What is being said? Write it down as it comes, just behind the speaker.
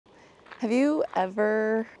Have you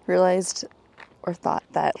ever realized or thought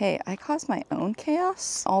that, hey, I caused my own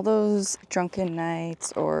chaos? All those drunken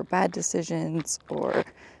nights or bad decisions or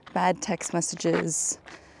bad text messages,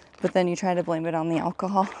 but then you try to blame it on the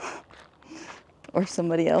alcohol or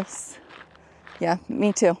somebody else. Yeah,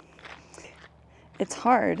 me too. It's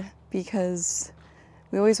hard because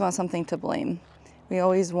we always want something to blame. We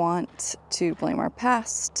always want to blame our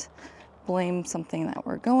past, blame something that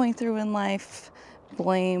we're going through in life,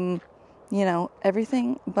 blame,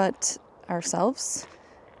 everything but ourselves.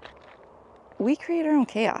 We create our own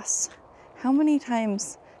chaos. How many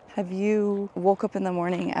times have you woke up in the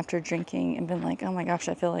morning after drinking and been like, oh my gosh,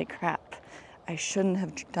 I feel like crap. I shouldn't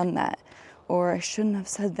have done that. Or I shouldn't have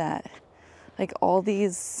said that. Like all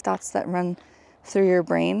these thoughts that run through your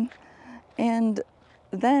brain. And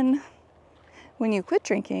then when you quit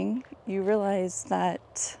drinking, you realize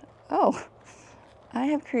that, oh, I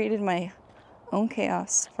have created my own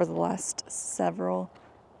chaos for the last several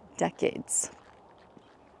decades.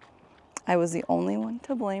 I was the only one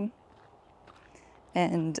to blame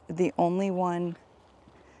and the only one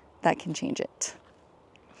that can change it.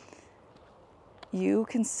 You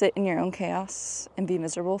can sit in your own chaos and be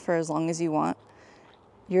miserable for as long as you want.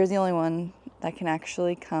 You're the only one that can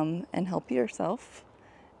actually come and help yourself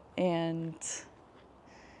and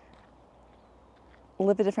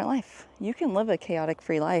live a different life. You can live a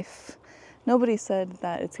chaotic-free life. Nobody said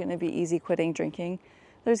that it's going to be easy quitting drinking.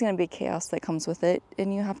 There's going to be chaos that comes with it,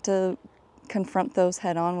 and you have to confront those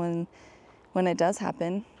head on when it does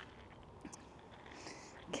happen.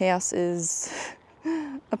 Chaos is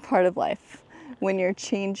a part of life. When you're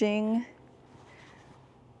changing,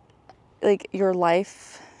 like your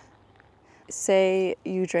life, say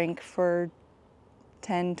you drank for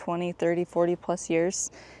 10, 20, 30, 40 plus years,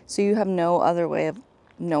 so you have no other way of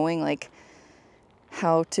knowing like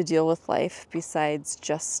how to deal with life besides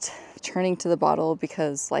just turning to the bottle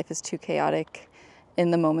because life is too chaotic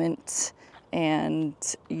in the moment, and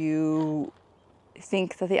you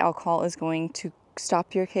think that the alcohol is going to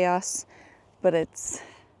stop your chaos, but it's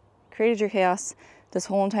created your chaos this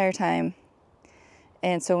whole entire time.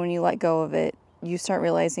 And so when you let go of it, you start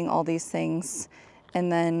realizing all these things, and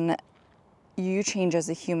then you change as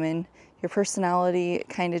a human. Your personality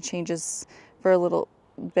kind of changes for a little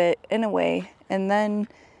bit in a way, and then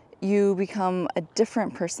you become a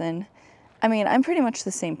different person. I mean, I'm pretty much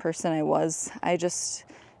the same person I was. I just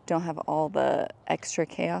don't have all the extra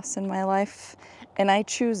chaos in my life, and I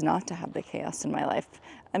choose not to have the chaos in my life.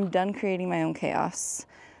 I'm done creating my own chaos.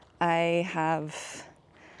 I have,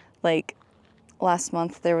 last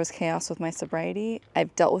month there was chaos with my sobriety.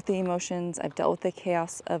 I've dealt with the emotions. I've dealt with the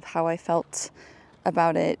chaos of how I felt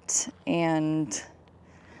about it and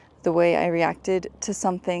the way I reacted to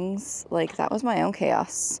some things. Like, that was my own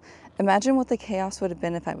chaos. Imagine what the chaos would have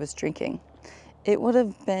been if I was drinking. It would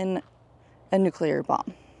have been a nuclear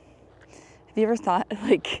bomb. Have you ever thought,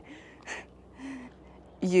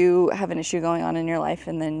 you have an issue going on in your life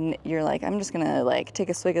and then you're like, I'm just gonna take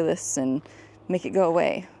a swig of this and make it go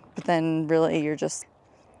away. But then really you're just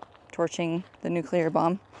torching the nuclear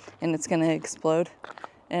bomb and it's gonna explode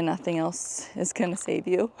and nothing else is gonna save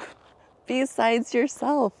you besides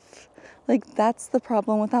yourself. That's the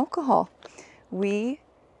problem with alcohol. We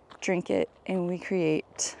drink it and we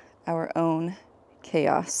create our own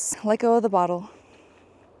chaos. Let go of the bottle.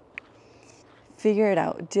 Figure it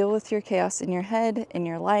out. Deal with your chaos in your head, in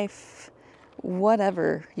your life,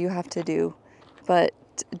 whatever you have to do. But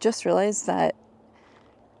just realize that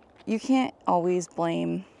you can't always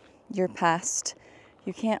blame your past.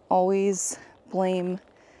 You can't always blame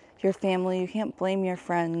your family. You can't blame your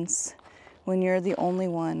friends when you're the only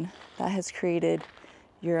one that has created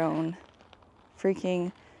your own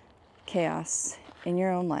freaking chaos in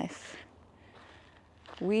your own life.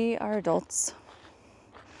 We are adults.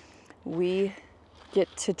 We get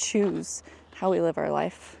to choose how we live our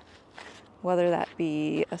life, whether that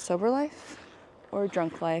be a sober life or a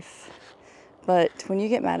drunk life. But when you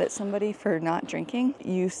get mad at somebody for not drinking,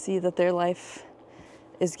 you see that their life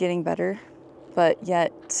is getting better, but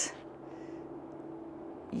yet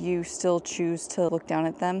you still choose to look down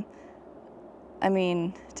at them. I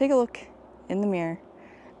mean, take a look in the mirror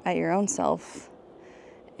at your own self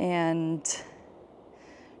and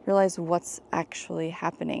realize what's actually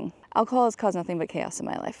happening. Alcohol has caused nothing but chaos in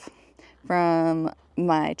my life. From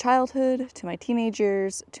my childhood to my teenage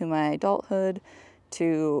years to my adulthood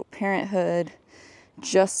to parenthood,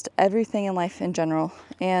 just everything in life in general.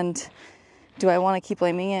 And do I want to keep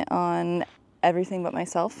blaming it on everything but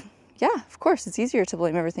myself? Yeah, of course, it's easier to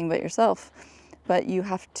blame everything but yourself. But you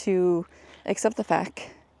have to accept the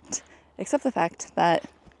fact that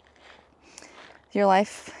your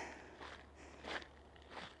life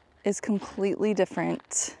is completely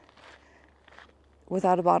different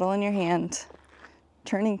without a bottle in your hand,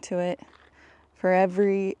 turning to it for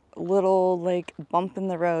every little like bump in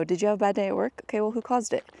the road. Did you have a bad day at work? Okay, well, who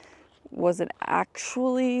caused it? Was it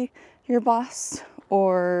actually your boss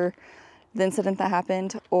or the incident that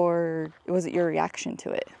happened, or was it your reaction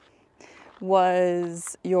to it?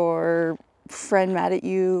 Was your friend mad at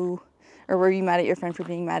you, or were you mad at your friend for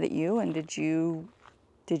being mad at you? And did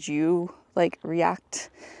you like react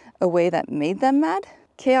a way that made them mad?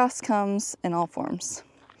 Chaos comes in all forms.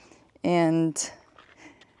 And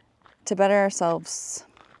to better ourselves,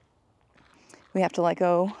 we have to let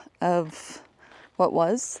go of what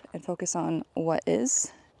was and focus on what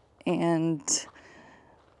is, and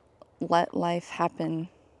let life happen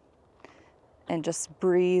and just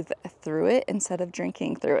breathe through it instead of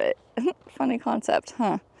drinking through it. Funny concept,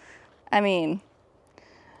 huh? I mean,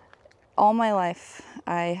 all my life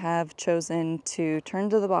I have chosen to turn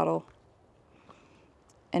to the bottle,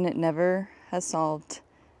 and it never has solved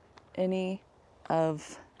any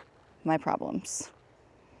of my problems.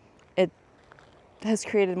 It has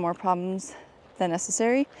created more problems than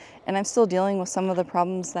necessary, and I'm still dealing with some of the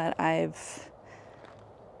problems that I've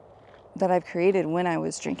created when I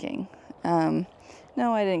was drinking.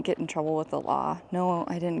 No, I didn't get in trouble with the law. No,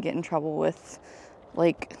 I didn't get in trouble with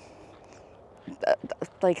like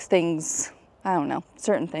things, I don't know,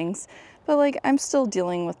 certain things. But like I'm still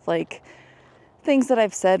dealing with like things that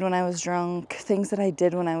I've said when I was drunk, things that I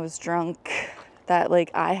did when I was drunk that like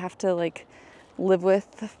I have to like live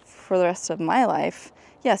with for the rest of my life.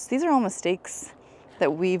 Yes, these are all mistakes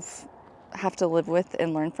that we've have to live with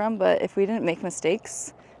and learn from, but if we didn't make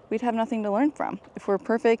mistakes, we'd have nothing to learn from. If we're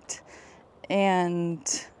perfect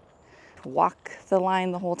and walk the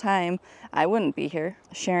line the whole time, I wouldn't be here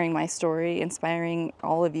sharing my story, inspiring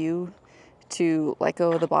all of you to let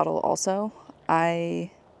go of the bottle also.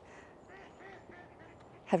 I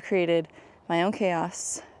have created my own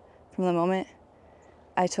chaos from the moment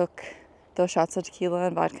I took those shots of tequila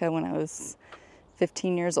and vodka when I was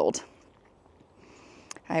 15 years old.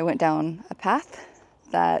 I went down a path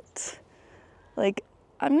that, like,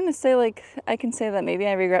 I'm going to say, like, I can say that maybe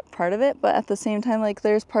I regret part of it, but at the same time, like,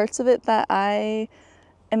 there's parts of it that I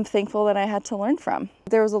am thankful that I had to learn from.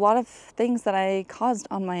 There was a lot of things that I caused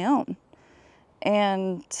on my own.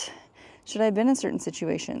 And should I have been in certain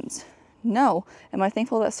situations? No. Am I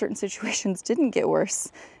thankful that certain situations didn't get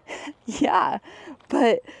worse? Yeah.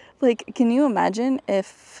 But, like, can you imagine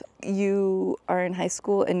if you are in high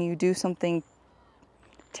school and you do something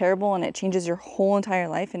terrible and it changes your whole entire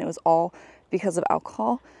life and it was all because of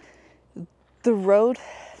alcohol? The road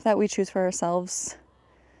that we choose for ourselves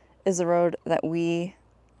is the road that we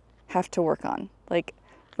have to work on. Like,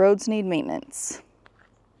 roads need maintenance,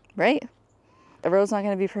 right? The road's not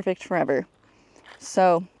going to be perfect forever.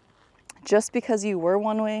 So just because you were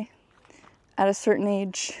one way at a certain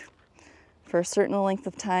age for a certain length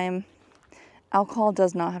of time, alcohol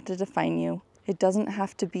does not have to define you. It doesn't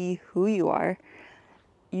have to be who you are.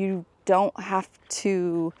 You don't have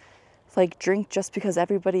to like drink just because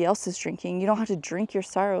everybody else is drinking. You don't have to drink your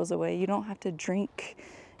sorrows away. You don't have to drink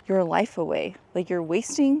your life away. Like, you're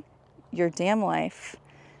wasting your damn life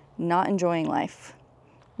not enjoying life.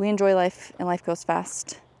 We enjoy life and life goes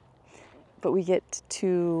fast, but we get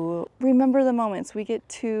to remember the moments. We get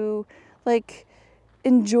to like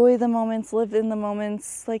enjoy the moments, live in the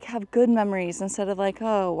moments, like have good memories instead of like,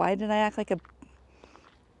 oh, why did I act like a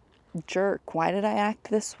jerk? Why did I act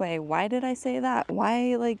this way? Why did I say that?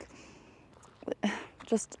 Why, like,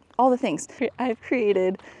 just all the things. I've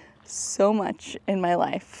created so much in my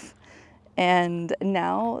life, and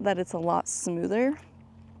now that it's a lot smoother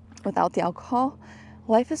without the alcohol,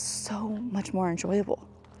 life is so much more enjoyable.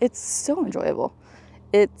 It's so enjoyable.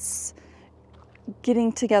 It's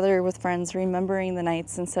getting together with friends, remembering the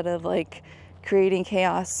nights instead of like creating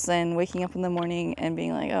chaos and waking up in the morning and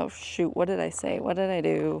being like, oh shoot, what did I say? What did I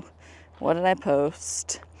do? What did I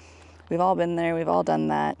post? We've all been there. We've all done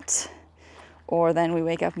that. Or then we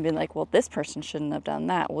wake up and be like, well, this person shouldn't have done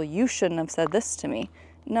that. Well, you shouldn't have said this to me.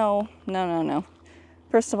 No.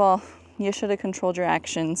 First of all, you should have controlled your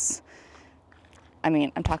actions. I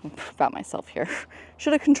mean, I'm talking about myself here.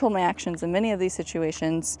 Should have controlled my actions in many of these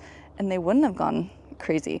situations, and they wouldn't have gone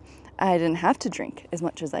crazy. I didn't have to drink as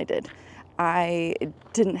much as I did. I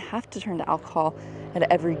didn't have to turn to alcohol at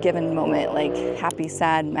every given moment, like happy,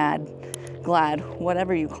 sad, mad, glad,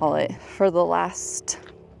 whatever you call it. For the last,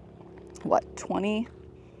 20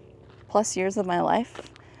 plus years of my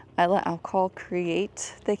life, I let alcohol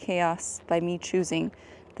create the chaos by me choosing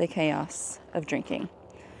the chaos of drinking.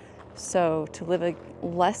 So to live a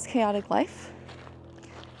less chaotic life,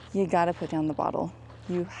 you gotta put down the bottle.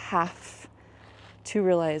 You have to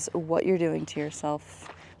realize what you're doing to yourself.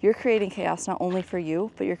 You're creating chaos not only for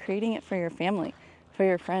you, but you're creating it for your family, for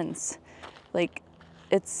your friends. Like,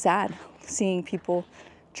 it's sad seeing people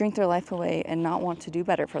drink their life away and not want to do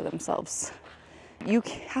better for themselves. You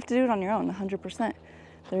have to do it on your own, 100%.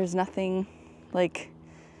 There's nothing, like,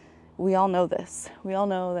 we all know this. We all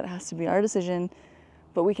know that it has to be our decision,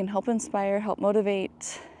 but we can help inspire, help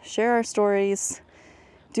motivate, share our stories,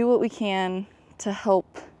 do what we can to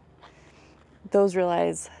help those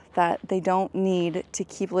realize that they don't need to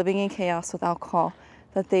keep living in chaos with alcohol,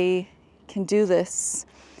 that they can do this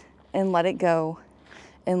and let it go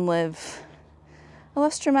and live a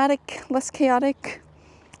less dramatic, less chaotic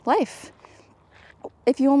life.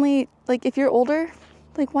 If you're older,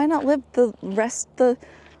 like, why not live the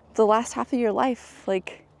last half of your life,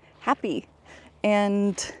 like, happy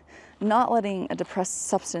and not letting a depressed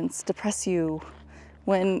substance depress you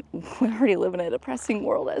when we already live in a depressing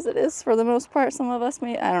world as it is for the most part. Some of us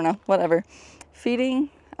may, I don't know, whatever. Feeding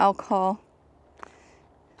alcohol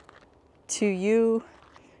to you,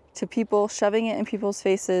 to people, shoving it in people's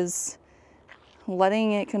faces,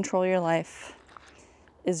 letting it control your life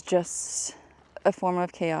is just a form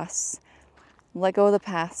of chaos. Let go of the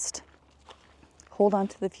past, hold on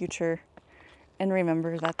to the future, and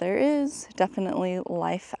remember that there is definitely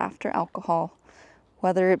life after alcohol.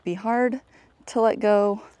 Whether it be hard to let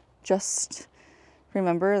go, just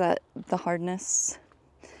remember that the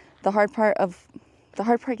hard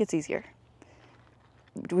part gets easier.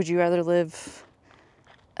 Would you rather live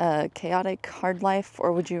a chaotic, hard life,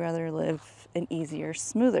 or would you rather live an easier,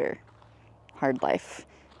 smoother, hard life?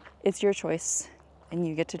 It's your choice, and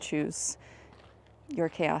you get to choose your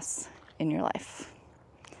chaos in your life.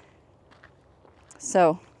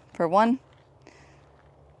 So, for one,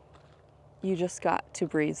 you just got to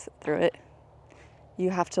breathe through it. You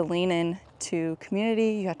have to lean into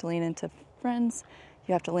community, you have to lean into friends,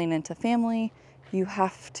 you have to lean into family, you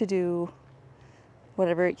have to do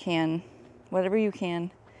whatever you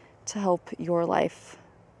can to help your life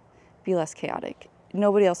be less chaotic.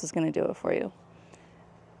 Nobody else is going to do it for you.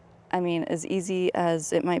 I mean, as easy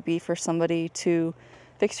as it might be for somebody to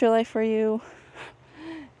fix your life for you,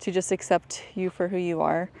 to just accept you for who you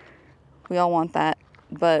are, we all want that.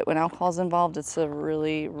 But when alcohol's involved, it's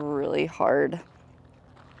really, really hard.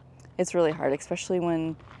 It's really hard, especially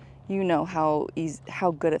when you know how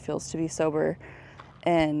good it feels to be sober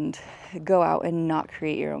and go out and not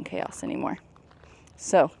create your own chaos anymore.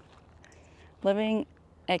 So, living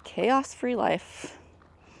a chaos-free life,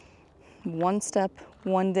 one step,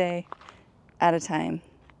 one day at a time.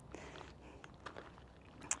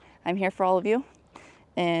 I'm here for all of you,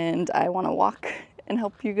 and I want to walk and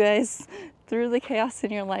help you guys through the chaos in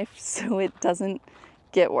your life so it doesn't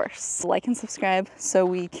get worse. Like and subscribe so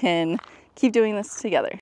we can keep doing this together.